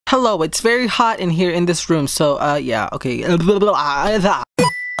Hello, it's very hot in here in this room, so yeah, okay. Hello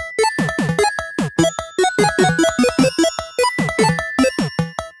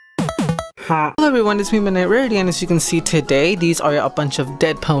everyone, it's me, Midnight Rarity, and as you can see today, these are a bunch of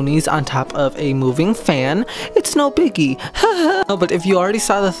dead ponies on top of a moving fan. It's no biggie. No, but if you already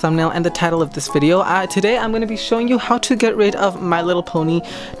saw the thumbnail and the title of this video, today I'm going to be showing you how to get rid of My Little Pony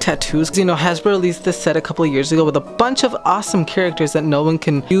tattoos. You know, Hasbro released this set a couple of years ago with a bunch of awesome characters that no one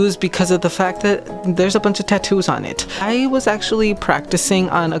can use because of the fact that there's a bunch of tattoos on it. I was actually practicing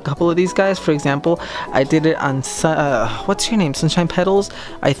on a couple of these guys. For example, I did it on, what's your name? Sunshine Petals,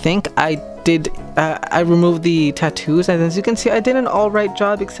 I think. I removed the tattoos, and as you can see, I did an alright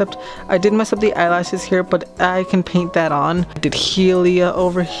job, except I did mess up the eyelashes here, but I can paint that on. I did Helia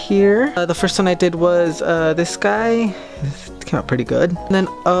over here. The first one I did was this guy. It came out pretty good. And then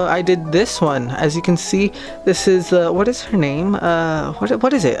I did this one. As you can see, this is what is her name?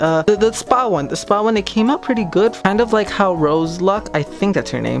 What is it? The spa one. The spa one, it came out pretty good. Kind of like how Rose Luck, I think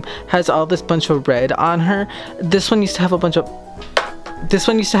that's her name, has all this bunch of red on her. This one used to have a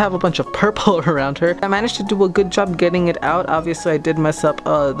bunch of purple around her. I managed to do a good job getting it out. Obviously, I did mess up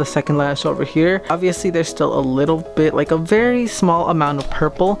the second lash over here. Obviously, there's still a little bit, like a very small amount of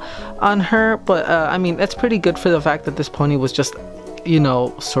purple on her, but I mean, that's pretty good for the fact that this pony was just, you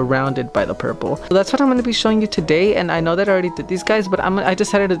know, surrounded by the purple. So that's what I'm going to be showing you today, and I know that I already did these guys, but I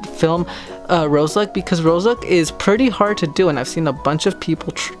decided to film Rose Luck because Rose Luck is pretty hard to do, and I've seen a bunch of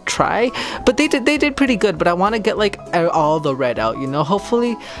people try, but they did pretty good. But I want to get like all the red out, you know.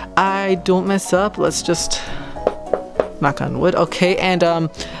 Hopefully I don't mess up. Let's just knock on wood. Okay, and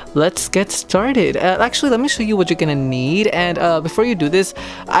let's get started. Actually, let me show you what you're gonna need. And before you do this,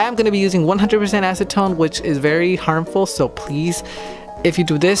 I am gonna be using 100% acetone, which is very harmful, so please, if you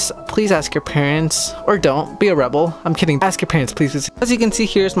do this, please ask your parents, or don't. Be a rebel. I'm kidding. Ask your parents, please. As you can see,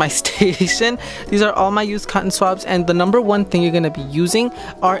 here's my station. These are all my used cotton swabs, and the number one thing you're going to be using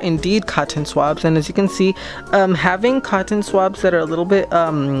are indeed cotton swabs. And as you can see, having cotton swabs that are a little bit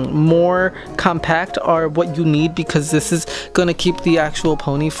more compact are what you need, because this is going to keep the actual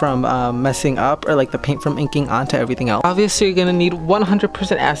pony from messing up, or like the paint from inking onto everything else. Obviously, you're going to need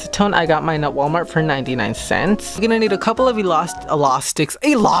 100% acetone. I got mine at Walmart for 99 cents. You're going to need a couple of elastics.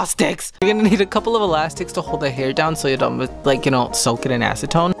 You're gonna need a couple of elastics to hold the hair down so you don't, like, you know, soak it in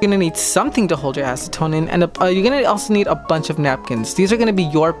acetone. You're gonna need something to hold your acetone in, and you're gonna also need a bunch of napkins. These are gonna be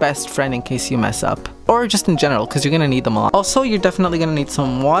your best friend in case you mess up, or just in general, because you're gonna need them a lot. Also, you're definitely gonna need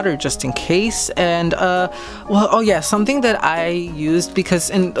some water just in case. And well, oh yeah, something that I used, because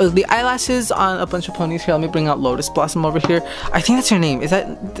in the eyelashes on a bunch of ponies here, let me bring out Lotus Blossom over here. I think that's her name. Is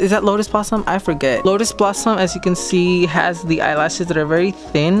that Lotus Blossom? I forget. Lotus Blossom, as you can see, has the eyelashes that are very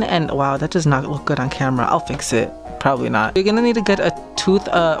thin, and wow, that does not look good on camera. I'll fix it. Probably not. You're gonna need to get a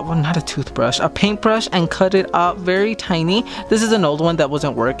well, not a toothbrush, a paintbrush, and cut it up very tiny. This is an old one that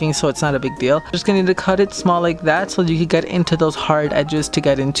wasn't working, so it's not a big deal. Just gonna need to cut it small like that so you can get into those hard edges to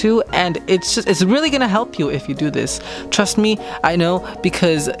get into, and it's really gonna help you if you do this. Trust me, I know,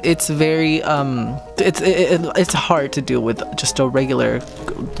 because it's very it's hard to do with just a regular,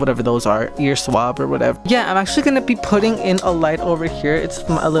 whatever those are, ear swab or whatever. Yeah, I'm actually gonna be putting in a light over here. It's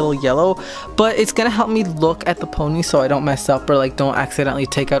a little yellow, but it's gonna help me look at the pony so I don't mess up, or like don't accidentally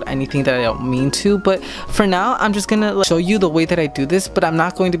take out anything that I don't mean to. But for now, I'm just gonna show you the way that I do this, but I'm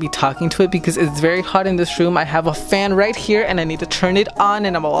not going to be talking to it because it's very hot in this room. I have a fan right here and I need to turn it on,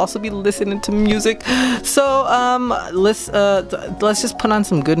 and I will also be listening to music. So let's just put on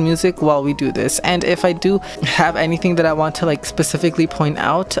some good music while we do this, and if I do have anything that I want to like specifically point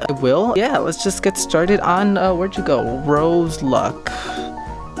out, I will. Yeah, let's just get started on where'd you go? Rose Luck.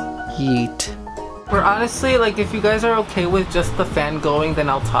 Yeet. We're honestly, like, if you guys are okay with just the fan going, then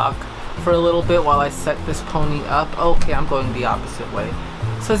I'll talk for a little bit while I set this pony up. Okay, I'm going the opposite way.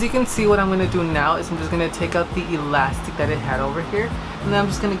 So as you can see, what I'm going to do now is I'm just going to take out the elastic that it had over here, and then I'm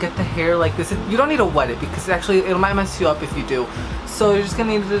just going to get the hair like this. You don't need to wet it because actually it might mess you up if you do. So you're just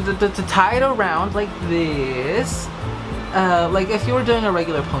going to need to tie it around like this. Like if you were doing a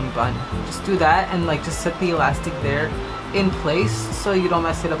regular pony bun, just do that, and like just set the elastic there in place so you don't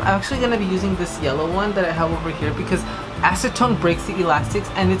mess it up. I'm actually going to be using this yellow one that I have over here because acetone breaks the elastics,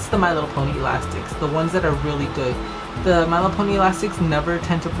 and it's the My Little Pony elastics, the ones that are really good. The My Little Pony elastics never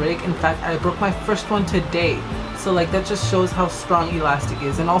tend to break. In fact, I broke my first one today, so like that just shows how strong elastic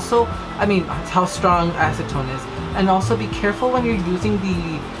is, and also, I mean, how strong acetone is. And also be careful when you're using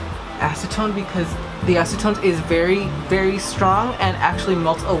the acetone because the acetone is very, very strong and actually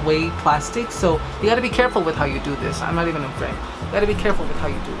melts away plastic. So you gotta be careful with how you do this. I'm not even in frame. You gotta be careful with how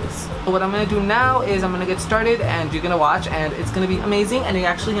you do this. So what I'm gonna do now is I'm gonna get started and you're gonna watch and it's gonna be amazing and you're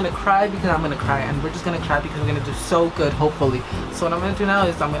actually gonna cry because I'm gonna cry and we're just gonna cry because we're gonna do so good, hopefully. So what I'm gonna do now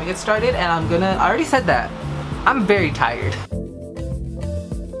is I'm gonna get started and I already said that. I'm very tired.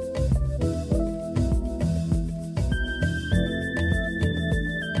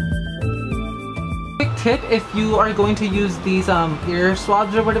 Quick tip, if you are going to use these ear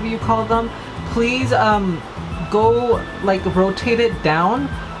swabs or whatever you call them, please go like rotate it down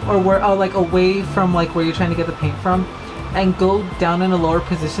or like away from like where you're trying to get the paint from and go down in a lower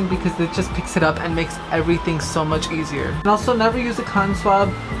position because it just picks it up and makes everything so much easier. And also never use a cotton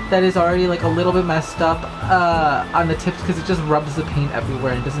swab that is already like a little bit messed up on the tips because it just rubs the paint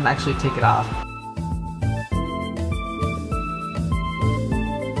everywhere and doesn't actually take it off.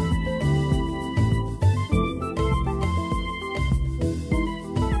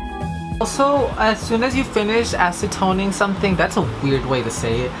 Also, as soon as you finish acetoning something, that's a weird way to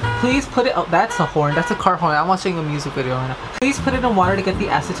say it, please put it, oh that's a horn, that's a car horn, I'm watching a music video right now. Please put it in water to get the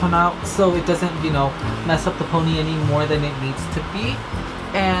acetone out so it doesn't, you know, mess up the pony any more than it needs to be.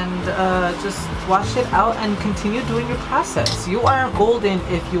 And just wash it out and continue doing your process. You are golden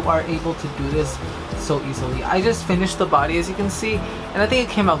if you are able to do this so easily. I just finished the body as you can see and I think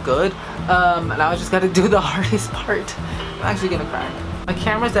it came out good. And I just gotta do the hardest part. I'm actually gonna cry. My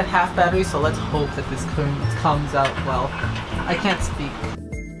camera's at half battery, so let's hope that this comes out well. I can't speak.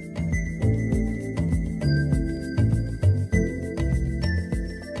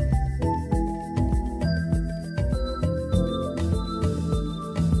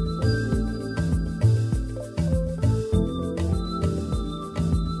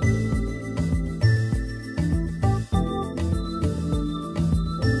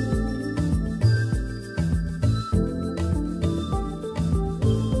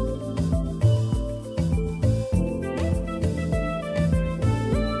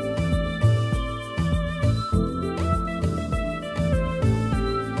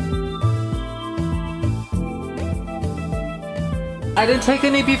 I didn't take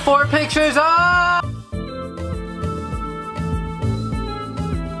any before pictures. Ah!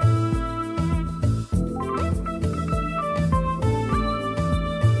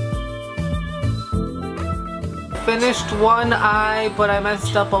 Finished one eye, but I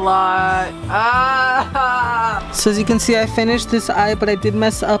messed up a lot. Ah! So as you can see, I finished this eye, but I did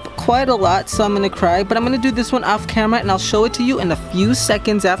mess up quite a lot, so I'm gonna cry. But I'm gonna do this one off camera, and I'll show it to you in a few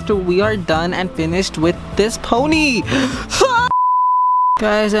seconds after we are done and finished with this pony.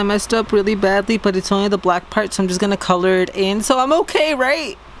 Guys, I messed up really badly, but it's only the black part, so I'm just gonna color it in, so I'm okay,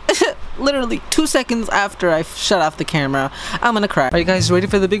 right? Literally 2 seconds after I shut off the camera, I'm gonna cry. Are you guys ready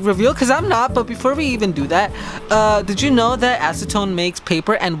for the big reveal? Because I'm not, but before we even do that, did you know that acetone makes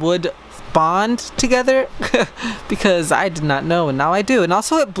paper and wood bond together? Because I did not know and now I do. And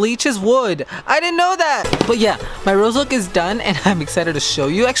also it bleaches wood. I didn't know that. But yeah, my rose look is done and I'm excited to show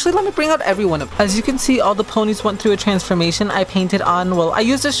you. Actually, let me bring out every one of them. As you can see, all the ponies went through a transformation. I painted on, well, I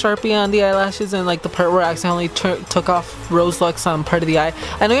used a Sharpie on the eyelashes and like the part where I accidentally took off rose looks on part of the eye.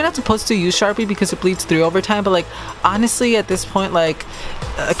 I know you're not supposed to use Sharpie because it bleeds through over time, but like honestly at this point, like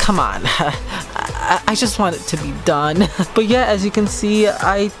come on. I just want it to be done. But yeah, as you can see,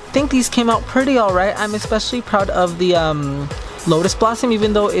 I think these came out pretty alright. I'm especially proud of the lotus blossom,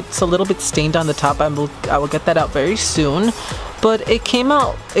 even though it's a little bit stained on the top. I will get that out very soon. But it came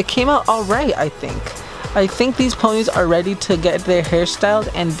out alright, I think. I think these ponies are ready to get their hair styled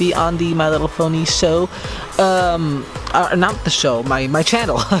and be on the My Little Pony show. Not the show, my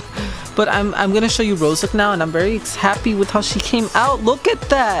channel. But I'm gonna show you Rose look now, and I'm very happy with how she came out. Look at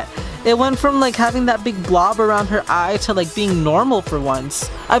that! It went from like having that big blob around her eye to like being normal for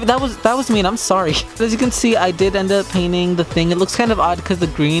once. That was mean, I'm sorry. As you can see, I did end up painting the thing. It looks kind of odd because the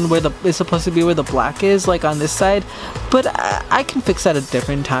green is supposed to be where the black is, like on this side. But I can fix that a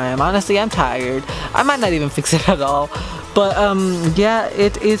different time. Honestly, I'm tired. I might not even fix it at all. But yeah,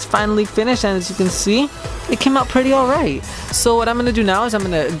 it is finally finished, and as you can see, it came out pretty alright. So what I'm gonna do now is I'm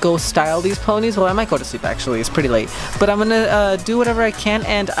gonna go style these ponies. Well, I might go to sleep actually, it's pretty late. But I'm gonna do whatever I can,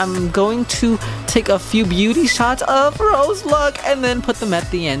 and I'm going to take a few beauty shots of Rose look and then put them at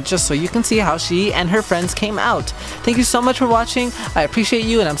the end, just so you can see how she and her friends came out. Thank you so much for watching. I appreciate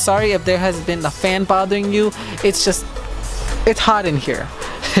you, and I'm sorry if there has been a fan bothering you. It's hot in here.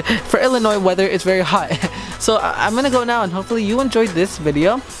 For Illinois weather, it's very hot. So I'm gonna go now, and hopefully you enjoyed this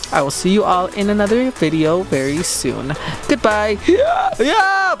video. I will see you all in another video very soon. Goodbye.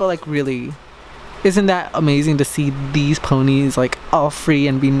 Yeah, but like really. Isn't that amazing to see these ponies like all free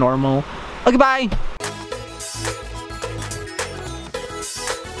and be normal? Okay, bye!